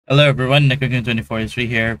Hello everyone, Nicokin24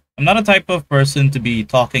 here. I'm not a type of person to be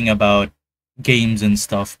talking about games and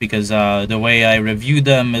stuff because the way I review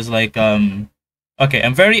them is like okay,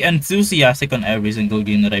 I'm very enthusiastic on every single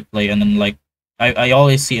game that I play, and then like I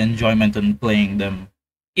always see enjoyment in playing them.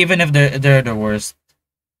 Even if they're the worst.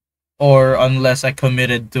 Or unless I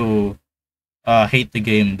committed to hate the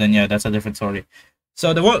game, then yeah, that's a different story.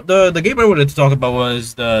 So the game I wanted to talk about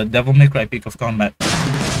was the Devil May Cry Peak of Combat.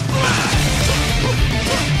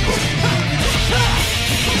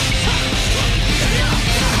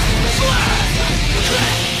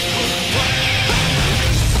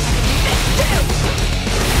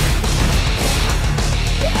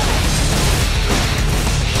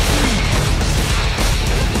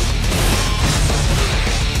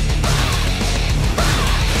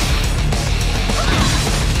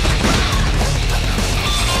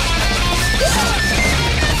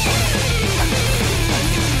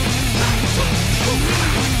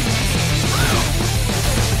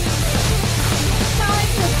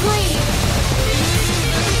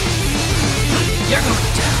 You're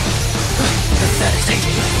going down. Pathetic.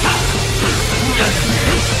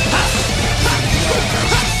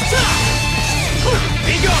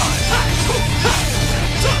 Be gone.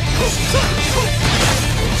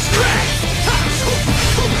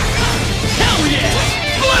 Hell yeah!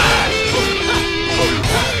 Blast!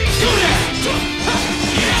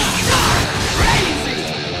 Crazy!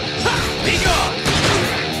 Be gone.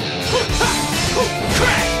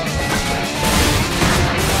 Crack!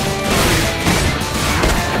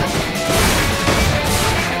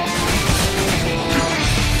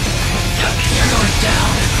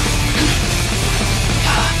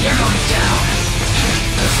 You're going down.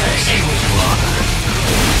 Pathetic blood.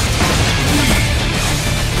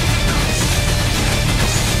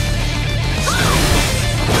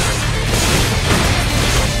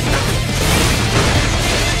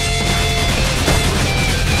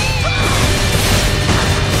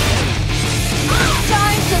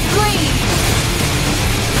 Time to bleed.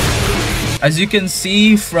 As you can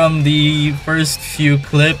see from the first few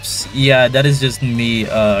clips, yeah, that is just me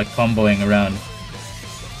comboing around.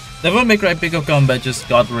 Devil May Cry Peak of Combat just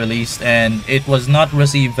got released and it was not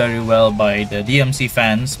received very well by the DMC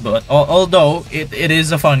fans, but although it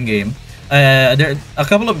is a fun game. There a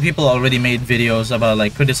couple of people already made videos about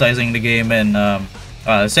like criticizing the game and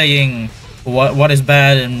saying what is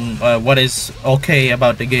bad and what is okay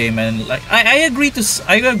about the game, and like I agree to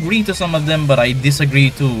some of them, but I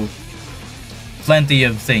disagree to plenty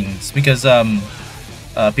of things because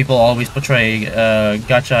people always portray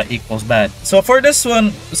gacha equals bad. So for this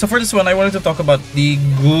one, I wanted to talk about the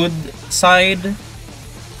good side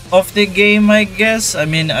of the game, I guess. I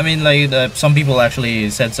mean, like some people actually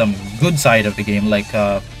said some good side of the game, like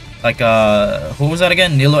who was that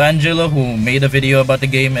again? Nilo Angelo, who made a video about the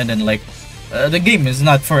game, and then like the game is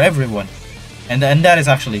not for everyone, and that is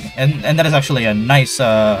actually that is actually a nice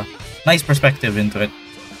nice perspective into it.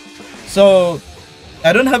 So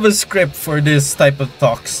I don't have a script for this type of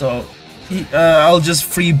talk, so I'll just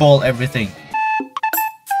freeball everything.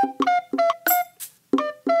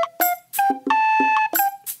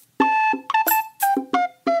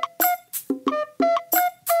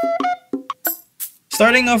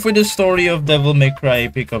 Starting off with the story of Devil May Cry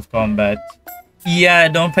Peak of Combat. Yeah,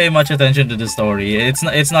 don't pay much attention to the story.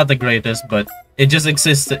 It's not the greatest, but it just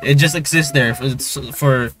exists. It just exists there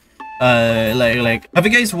for like have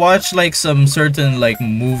you guys watched like some certain like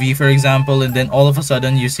movie, for example, and then all of a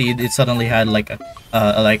sudden you see it suddenly had like a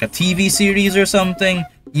TV series or something?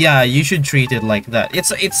 Yeah, you should treat it like that.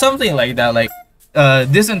 It's something like that. Like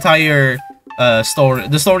this entire story,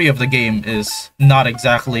 the story of the game is not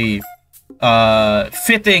exactly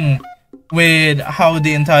fitting with how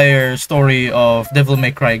the entire story of Devil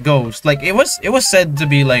May Cry goes. Like it was said to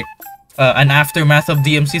be like an aftermath of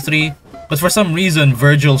DMC3, but for some reason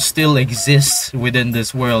Virgil still exists within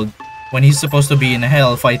this world when he's supposed to be in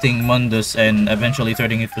hell fighting Mundus and eventually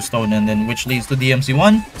turning it to stone, and then which leads to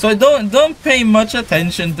DMC1. So don't pay much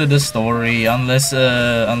attention to the story unless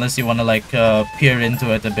you want to like peer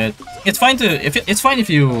into it a bit. It's fine if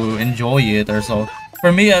you enjoy it or so.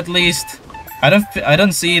 For me at least, I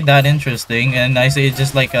don't see it that interesting, and I see it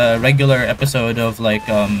just like a regular episode of like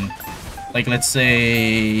let's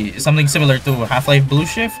say something similar to Half-Life Blue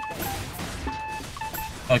Shift.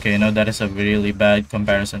 Okay, no, that is a really bad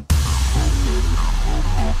comparison.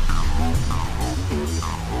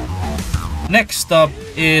 Next up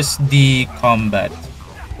is the combat.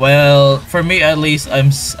 Well, for me at least, I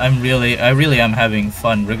really am having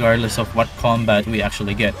fun regardless of what combat we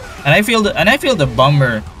actually get. And I feel the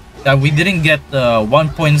bummer that we didn't get the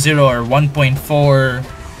 1.0 or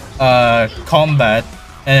 1.4 combat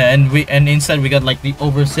and instead we got like the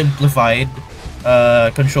oversimplified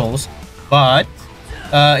controls. But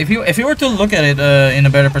if you were to look at it in a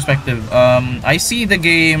better perspective, I see the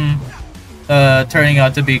game turning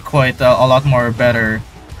out to be quite a lot more better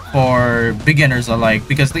for beginners alike,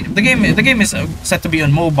 because the game is set to be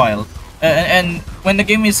on mobile, and when the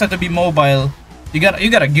game is set to be mobile, you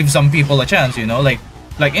gotta give some people a chance, you know, like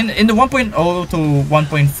in the 1.0 to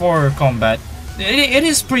 1.4 combat, it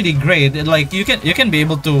is pretty great. Like you can be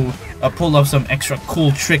able to pull off some extra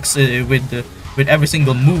cool tricks with every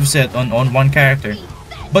single move set on one character,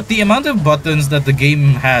 but the amount of buttons that the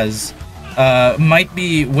game has might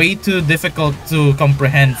be way too difficult to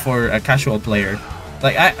comprehend for a casual player.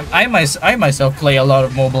 Like I myself play a lot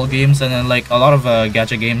of mobile games, and then like a lot of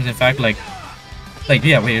gacha games. In fact, like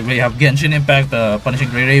yeah, we have Genshin Impact, Punishing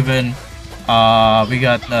Grey Raven, we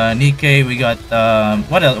got Nikkei, we got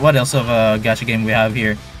what else of a gacha game we have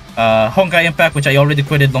here? Honkai Impact, which I already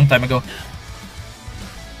quitted long time ago.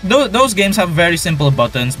 Those games have very simple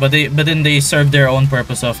buttons, but then they serve their own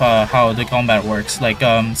purpose of how the combat works. Like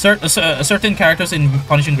certain characters in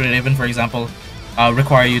Punishing Grey Raven, for example,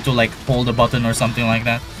 require you to like hold a button or something like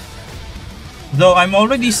that. Though I'm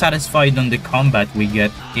already satisfied on the combat we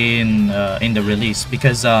get in the release,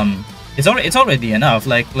 because it's already enough.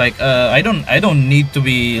 I don't need to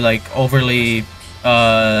be like overly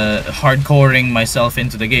hardcoring myself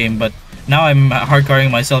into the game, but now I'm hardcoring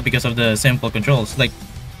myself because of the simple controls. Like,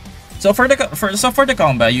 so for the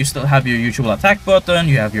combat, you still have your usual attack button,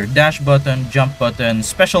 you have your dash button, jump button,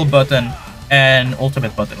 special button, and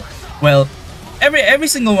ultimate button. Well, every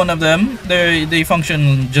single one of them, they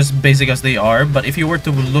function just basic as they are. But if you were to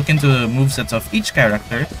look into the movesets of each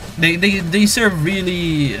character, they serve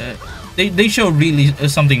really. They show really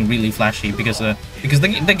something really flashy, because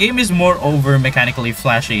the game is more over mechanically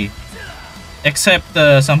flashy, except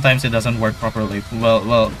sometimes it doesn't work properly.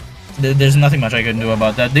 Well, there's nothing much I can do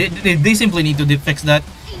about that. They simply need to fix that,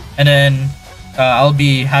 and then I'll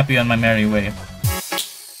be happy on my merry way.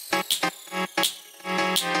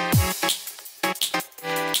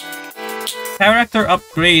 Character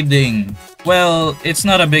upgrading. Well, it's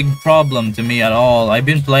not a big problem to me at all. I've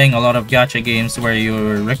been playing a lot of gacha games where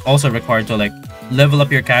you're also required to like level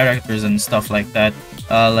up your characters and stuff like that.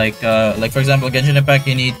 Like for example, Genshin Impact,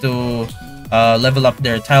 you need to level up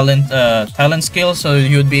their talent skill, so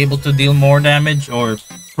you'd be able to deal more damage or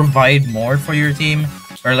provide more for your team.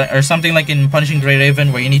 Or something like in Punishing Grey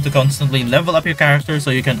Raven, where you need to constantly level up your character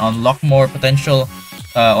so you can unlock more potential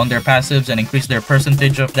on their passives and increase their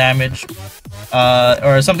percentage of damage.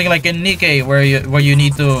 Or something like in Nikkei, where you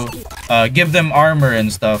need to give them armor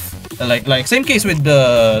and stuff. Like same case with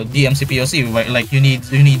the DMC PoC, where like you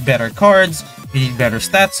need better cards, you need better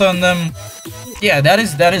stats on them. Yeah, that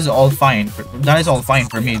is all fine. That is all fine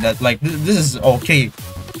for me. That like this is okay.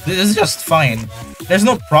 This is just fine. There's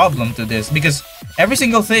no problem to this, because every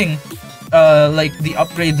single thing, like the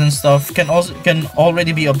upgrades and stuff, can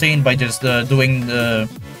already be obtained by just doing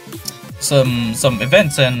some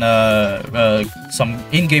events and some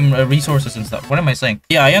in-game resources and stuff. What am I saying?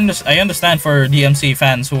 Yeah, I understand for DMC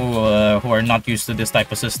fans who are not used to this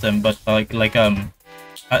type of system, but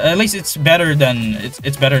at least it's better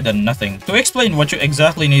than nothing. To explain what you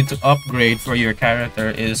exactly need to upgrade for your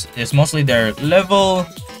character is mostly their level,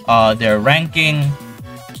 their ranking,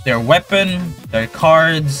 their weapon, their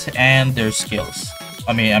cards, and their skills.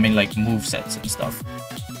 I mean like movesets and stuff.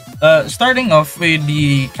 Starting off with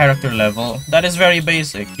the character level, that is very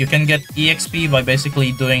basic. You can get EXP by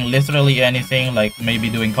basically doing literally anything, like maybe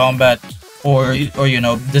doing combat, or you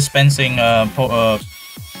know, dispensing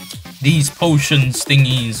these potions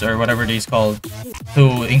thingies or whatever these called,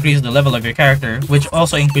 to increase the level of your character, which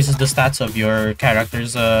also increases the stats of your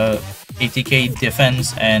character's ATK,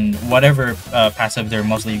 defense, and whatever passive they're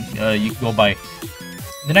mostly you go by.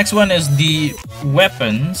 The next one is the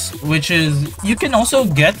weapons, which is you can also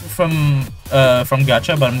get from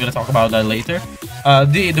gacha, but I'm gonna talk about that later.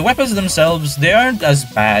 The weapons themselves, they aren't as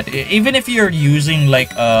bad, even if you're using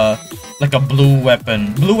like a blue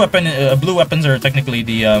weapon. Blue weapons are technically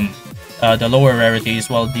the lower rarities,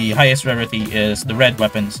 while the highest rarity is the red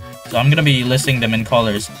weapons. So I'm gonna be listing them in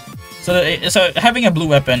colors. So having a blue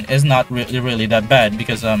weapon is not really that bad,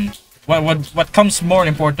 because what comes more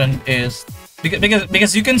important is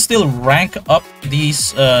because you can still rank up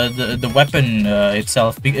these the weapon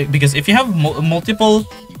itself, because if you have multiple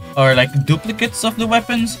or like duplicates of the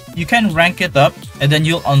weapons, you can rank it up, and then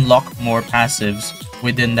you'll unlock more passives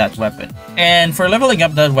within that weapon. And for leveling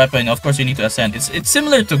up that weapon, of course, you need to ascend. It's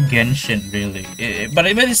similar to Genshin, really, but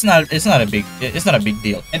it's not a big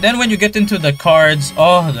deal. And then when you get into the cards,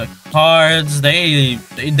 oh, the cards, they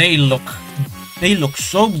look they look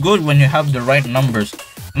so good when you have the right numbers.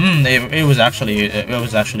 It was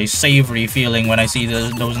actually savory feeling when I see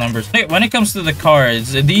those numbers. When it comes to the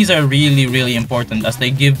cards, these are really important as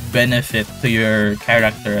they give benefit to your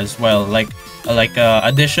character as well. Like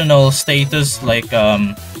additional status, like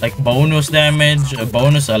bonus damage,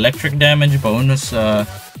 bonus electric damage, bonus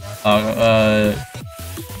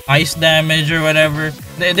ice damage or whatever.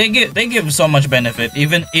 They give so much benefit.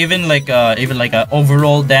 Even like a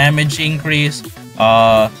overall damage increase.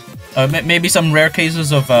 Maybe some rare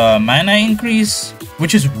cases of mana increase,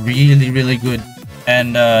 which is really good.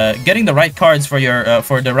 And getting the right cards for your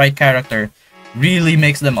for the right character really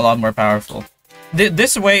makes them a lot more powerful.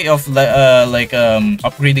 This way of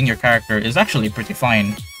upgrading your character is actually pretty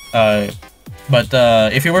fine. But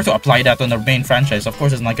if you were to apply that on the main franchise, of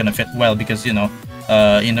course it's not gonna fit well, because you know,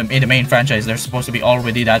 in the main franchise they're supposed to be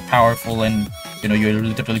already that powerful, and you know, you're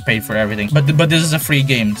literally paid for everything. But this is a free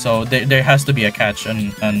game, so there has to be a catch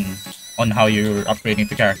on how you're upgrading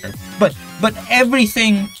the character. But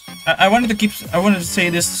everything, I wanted to say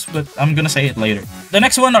this, but I'm gonna say it later. The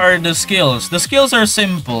next one are the skills. The skills are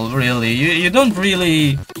simple, really. You don't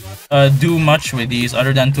really do much with these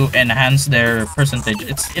other than to enhance their percentage.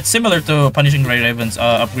 It's similar to Punishing Gray Raven's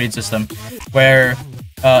upgrade system, where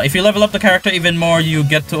if you level up the character even more, you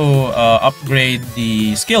get to upgrade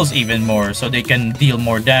the skills even more, so they can deal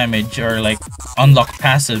more damage or like unlock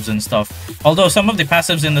passives and stuff. Although some of the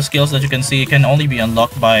passives in the skills that you can see can only be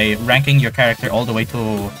unlocked by ranking your character all the way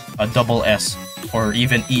to a double S or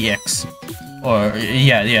even EX, or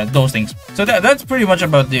yeah, those things. So that's pretty much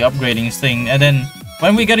about the upgrading thing. And then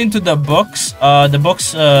when we get into the books, from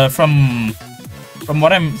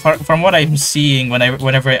what I'm seeing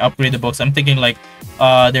whenever I upgrade the books, I'm thinking like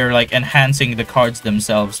they're like enhancing the cards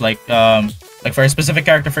themselves, like for a specific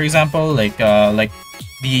character, for example, like the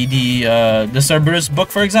Cerberus book,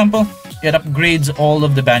 for example. It upgrades all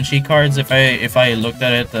of the Banshee cards if I looked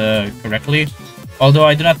at it correctly. Although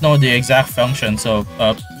I do not know the exact function, so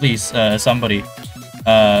please somebody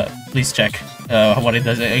please check what it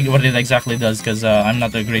does, what it exactly does, because I'm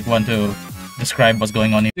not a great one to describe what's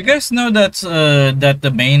going on here. You guys know that that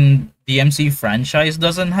the main DMC franchise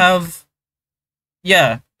doesn't have?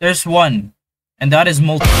 Yeah, there's one, and that is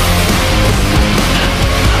multi.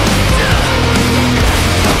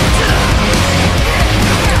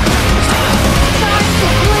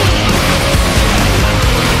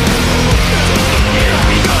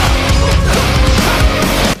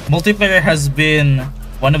 Multiplayer has been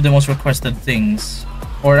one of the most requested things,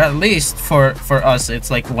 or at least for us,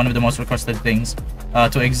 it's like one of the most requested things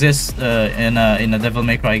to exist in a Devil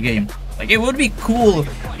May Cry game. Like, it would be cool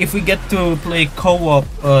if we get to play co-op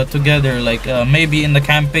together, like maybe in the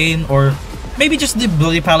campaign, or maybe just the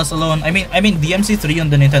Bloody Palace alone. I mean DMC 3 on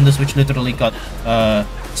the Nintendo Switch literally got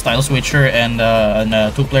Style Switcher and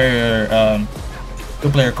two-player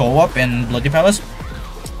co-op in Bloody Palace.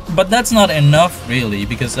 But that's not enough, really,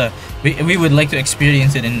 because we would like to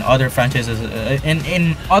experience it in other franchises,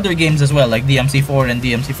 in other games as well, like DMC 4 and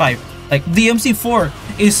DMC 5. Like DMC 4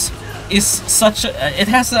 is such a, it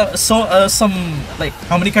has some, like,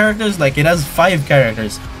 how many characters? Like, it has 5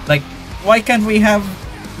 characters. Like, why can't we have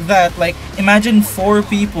that? Like, imagine 4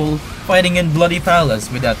 people fighting in Bloody Palace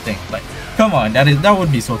with that thing. Like, come on, that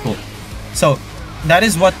would be so cool. So that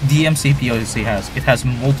is what DMC PoC has. It has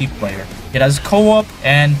multiplayer. It has co-op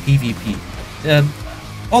and PvP.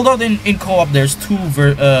 Although in co-op there's two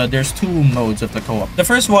modes of the co-op. The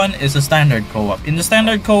first one is a standard co-op. In the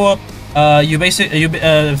standard co-op,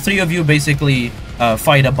 three of you basically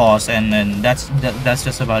fight a boss, and then that's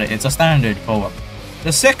just about it. It's a standard co-op.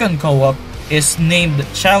 The second co-op is named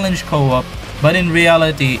Challenge Co-op, but in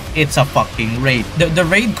reality it's a fucking raid. The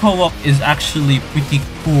raid co-op is actually pretty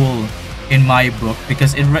cool in my book,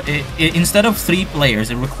 because it instead of 3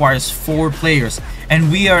 players, it requires 4 players, and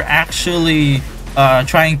we are actually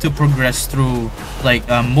trying to progress through like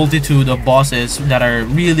a multitude of bosses that are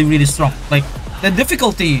really strong. Like, the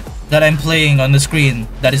difficulty that I'm playing on the screen,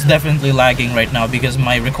 that is definitely lagging right now because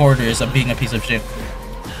my recorder is being a piece of shit.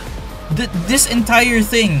 This entire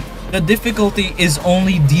thing, the difficulty is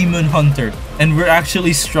only Demon Hunter, and we're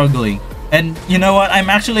actually struggling. And you know what? I'm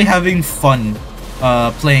actually having fun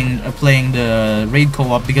playing the raid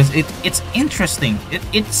co-op, because it's interesting.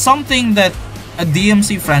 It's something that a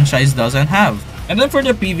DMC franchise doesn't have. And then for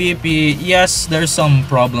the PvP, yes, there's some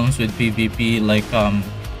problems with PvP, like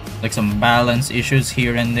some balance issues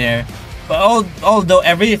here and there. But although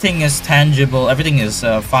everything is tangible, everything is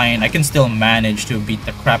fine, I can still manage to beat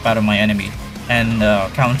the crap out of my enemy. and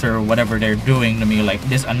counter whatever they're doing to me, like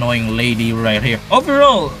this annoying lady right here.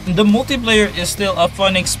 Overall, the multiplayer is still a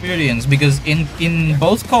fun experience because in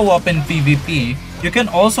both co-op and PvP, you can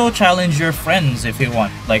also challenge your friends if you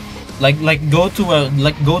want. Like go to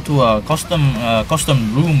a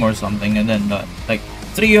custom room or something, and then like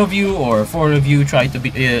 3 of you or 4 of you try to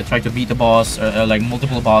beat the boss, or like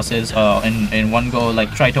multiple bosses in one go.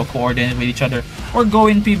 Like try to coordinate with each other, or go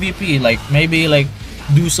in PvP. Like maybe like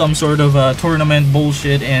do some sort of tournament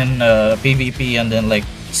bullshit in PvP, and then like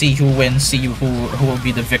see who wins, see who will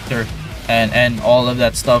be the victor, and all of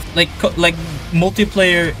that stuff. Like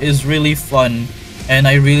multiplayer is really fun, and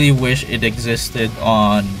I really wish it existed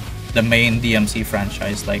on the main DMC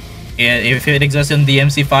franchise. Like if it exists in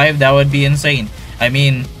DMC 5, that would be insane. I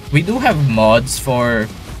mean, we do have mods for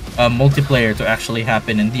multiplayer to actually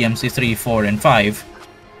happen in DMC 3, 4, and 5,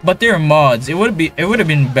 but they're mods. It would have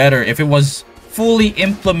been better if it was fully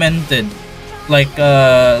implemented, like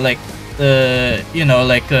you know,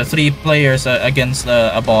 like 3 players against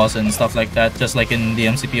a boss and stuff like that, just like in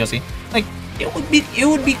DMC PoC. Like it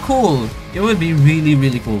would be cool. It would be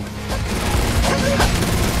really cool.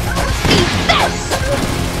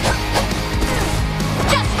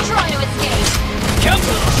 Just try to escape.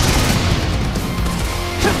 Counter!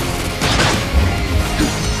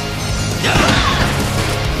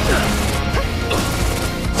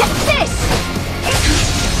 Take this.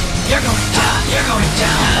 You're going down! You're going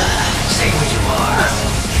down! Say what you are!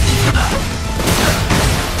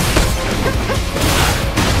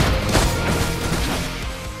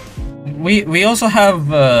 We also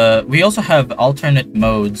have alternate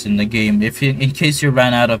modes in the game if in case you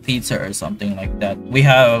ran out of pizza or something like that. We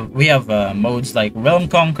have modes like Realm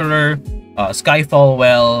Conqueror, Skyfall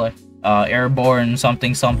Well, Airborne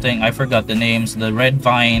something, I forgot the names, the Red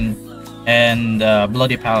Vine, and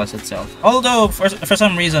Bloody Palace itself. Although for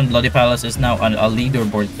some reason Bloody Palace is now a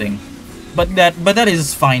leaderboard thing, but that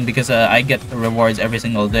is fine because I get the rewards every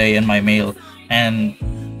single day in my mail, and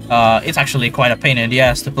it's actually quite a pain in the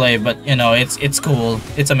ass to play, but you know, it's cool,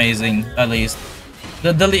 it's amazing. At least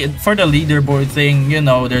for the leaderboard thing, you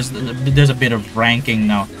know, there's a bit of ranking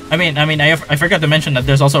now. I forgot to mention that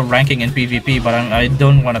there's also ranking in PvP, but I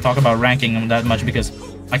don't want to talk about ranking that much because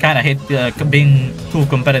I kind of hate being too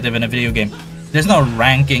competitive in a video game. There's no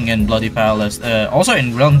ranking in Bloody Palace. Also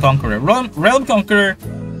in Realm Conqueror. Realm Conqueror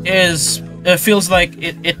is feels like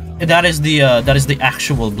that is the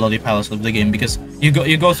actual Bloody Palace of the game, because you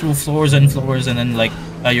go through floors and floors, and then like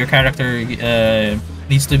your character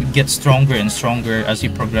needs to get stronger and stronger as you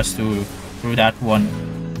progress through that one,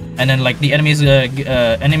 and then like the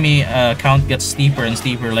enemy count gets steeper and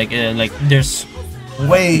steeper. Like there's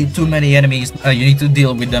way too many enemies. You need to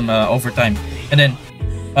deal with them over time, and then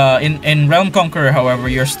in Realm Conqueror, however,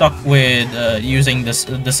 you're stuck with using the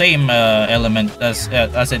same element as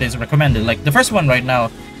it is recommended. Like the first one right now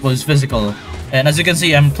was physical, and as you can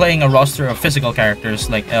see, I'm playing a roster of physical characters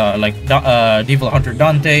like Devil Hunter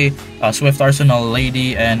Dante, Swift Arsenal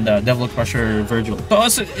Lady, and Devil Crusher Virgil.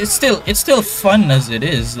 So it's still fun as it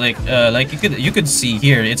is. Like you could see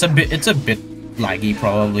here, it's a bit laggy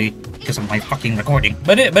probably because of my fucking recording,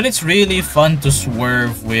 but it's really fun to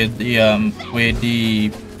swerve with the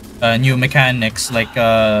new mechanics, like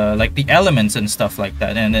the elements and stuff like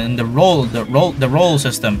that, and then the roll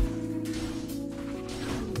system.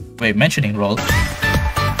 Wait, mentioning roll.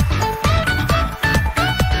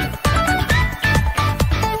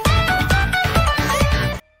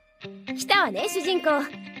 来たわね、主人公。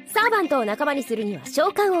サーバントを仲間にするには召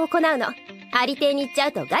喚を行うの。ありていに行っちゃ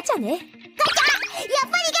うとガチャね。ガチャ！や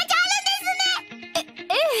っぱりガチャあるんですね。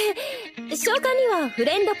ええ、召喚にはフ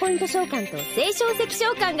レンドポイント召喚と聖書石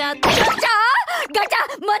召喚があって。ガチャ！ガチ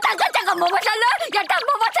ャ！またガチャが回せる！やった回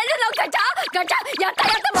せるのガチャ！ガチャ！やった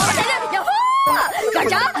回せる！やっほー！ガ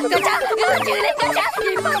チャ！ガチャ！宇宙でガチャ！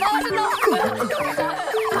いっぱい回すの！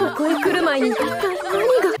ここへ来る前に一体何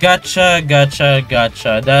が。 Gacha, gacha,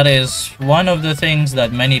 gacha. That is one of the things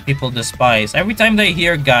that many people despise. Every time they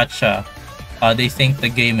hear gacha, they think the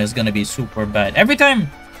game is gonna be super bad. Every time,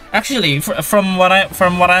 actually, from what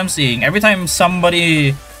I'm seeing, every time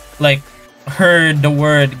somebody like heard the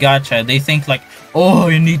word gacha, they think like, oh,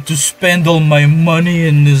 I need to spend all my money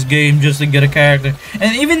in this game just to get a character.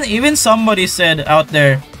 And even somebody said out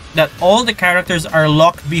there that all the characters are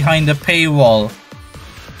locked behind the paywall.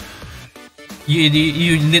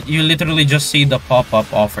 You literally just see the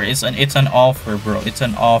pop-up offer. It's an offer, bro. It's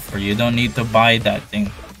an offer. You don't need to buy that thing.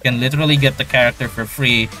 You can literally get the character for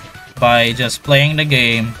free by just playing the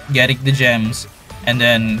game, getting the gems, and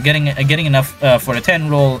then getting enough for a 10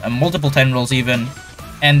 roll, and multiple 10 rolls even,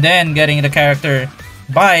 and then getting the character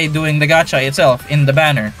by doing the gacha itself in the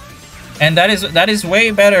banner. And that is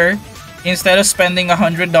way better instead of spending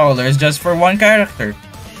 $100 just for one character.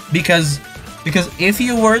 Because if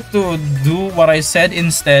you were to do what I said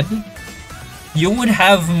instead, you would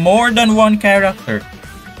have more than one character.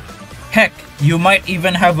 Heck, you might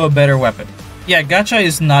even have a better weapon. Yeah, gacha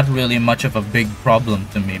is not really much of a big problem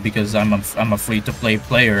to me because I'm a free-to-play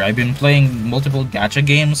player. I've been playing multiple gacha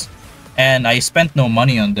games and I spent no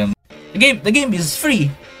money on them. The game is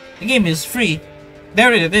free. The game is free.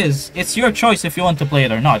 There it is. It's your choice if you want to play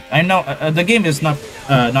it or not. I know the game is not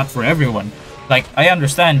for everyone. Like, I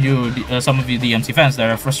understand you, some of you DMC fans that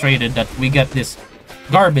are frustrated that we get this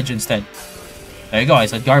garbage instead. There you go. I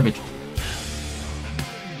said garbage.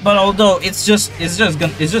 But although it's just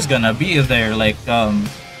gonna be there, like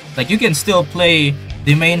you can still play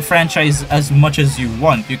the main franchise as much as you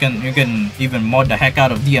want. You can even mod the heck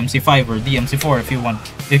out of DMC5 or DMC4 if you want.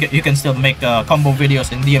 You can still make combo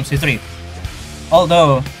videos in DMC3.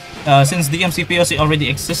 Although since DMC PoC already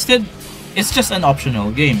existed, it's just an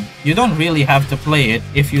optional game. You don't really have to play it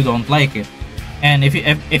if you don't like it. And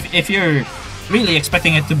if you're really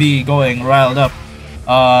expecting it to be going riled up,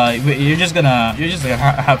 you're just gonna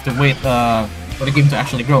have to wait for the game to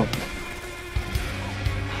actually grow.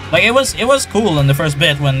 Like, it was cool in the first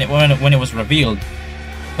bit when it was revealed,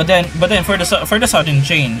 but then for the sudden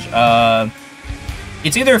change,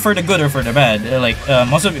 it's either for the good or for the bad. Like,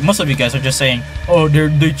 most of you guys are just saying, oh,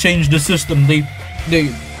 they changed the system. They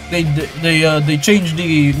changed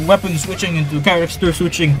the weapon switching into character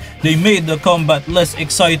switching. They made the combat less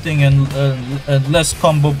exciting and less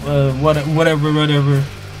combo, whatever.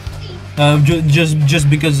 Just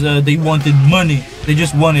because they wanted money. They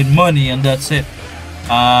just wanted money, and that's it.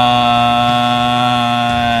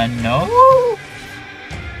 No.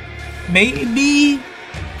 Maybe,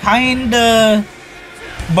 kinda,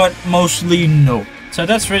 but mostly no. So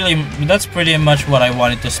that's pretty much what I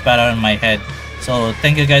wanted to spat out in my head. So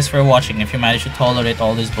thank you guys for watching. If you managed to tolerate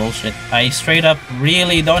all this bullshit, I straight up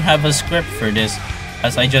really don't have a script for this,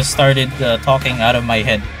 as I just started talking out of my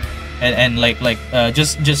head, and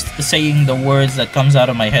just saying the words that comes out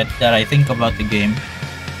of my head that I think about the game.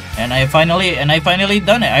 And I finally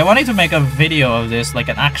done it. I wanted to make a video of this, like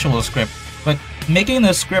an actual script, but making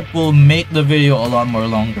the script will make the video a lot more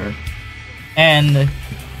longer. And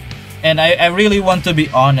I really want to be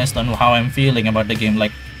honest on how I'm feeling about the game.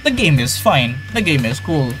 Like, the game is fine. The game is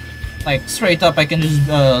cool. Like, straight up, I can just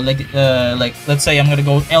like let's say I'm gonna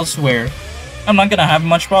go elsewhere. I'm not gonna have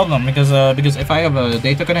much problem because if I have a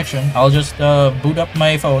data connection, I'll just boot up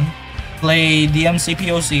my phone, play DMC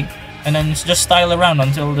PoC, and then just style around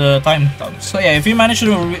until the time comes. So yeah, if you manage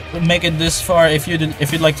to make it this far, if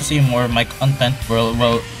you'd like to see more of my content,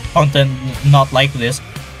 well content not like this,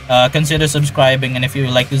 consider subscribing, and if you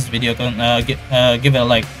like this video, give it a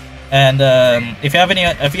like. And if you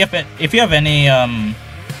have any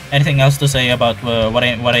anything else to say about what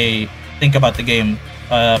I think about the game,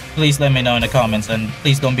 please let me know in the comments, and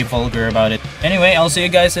please don't be vulgar about it. Anyway, I'll see you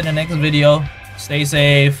guys in the next video. Stay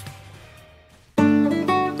safe.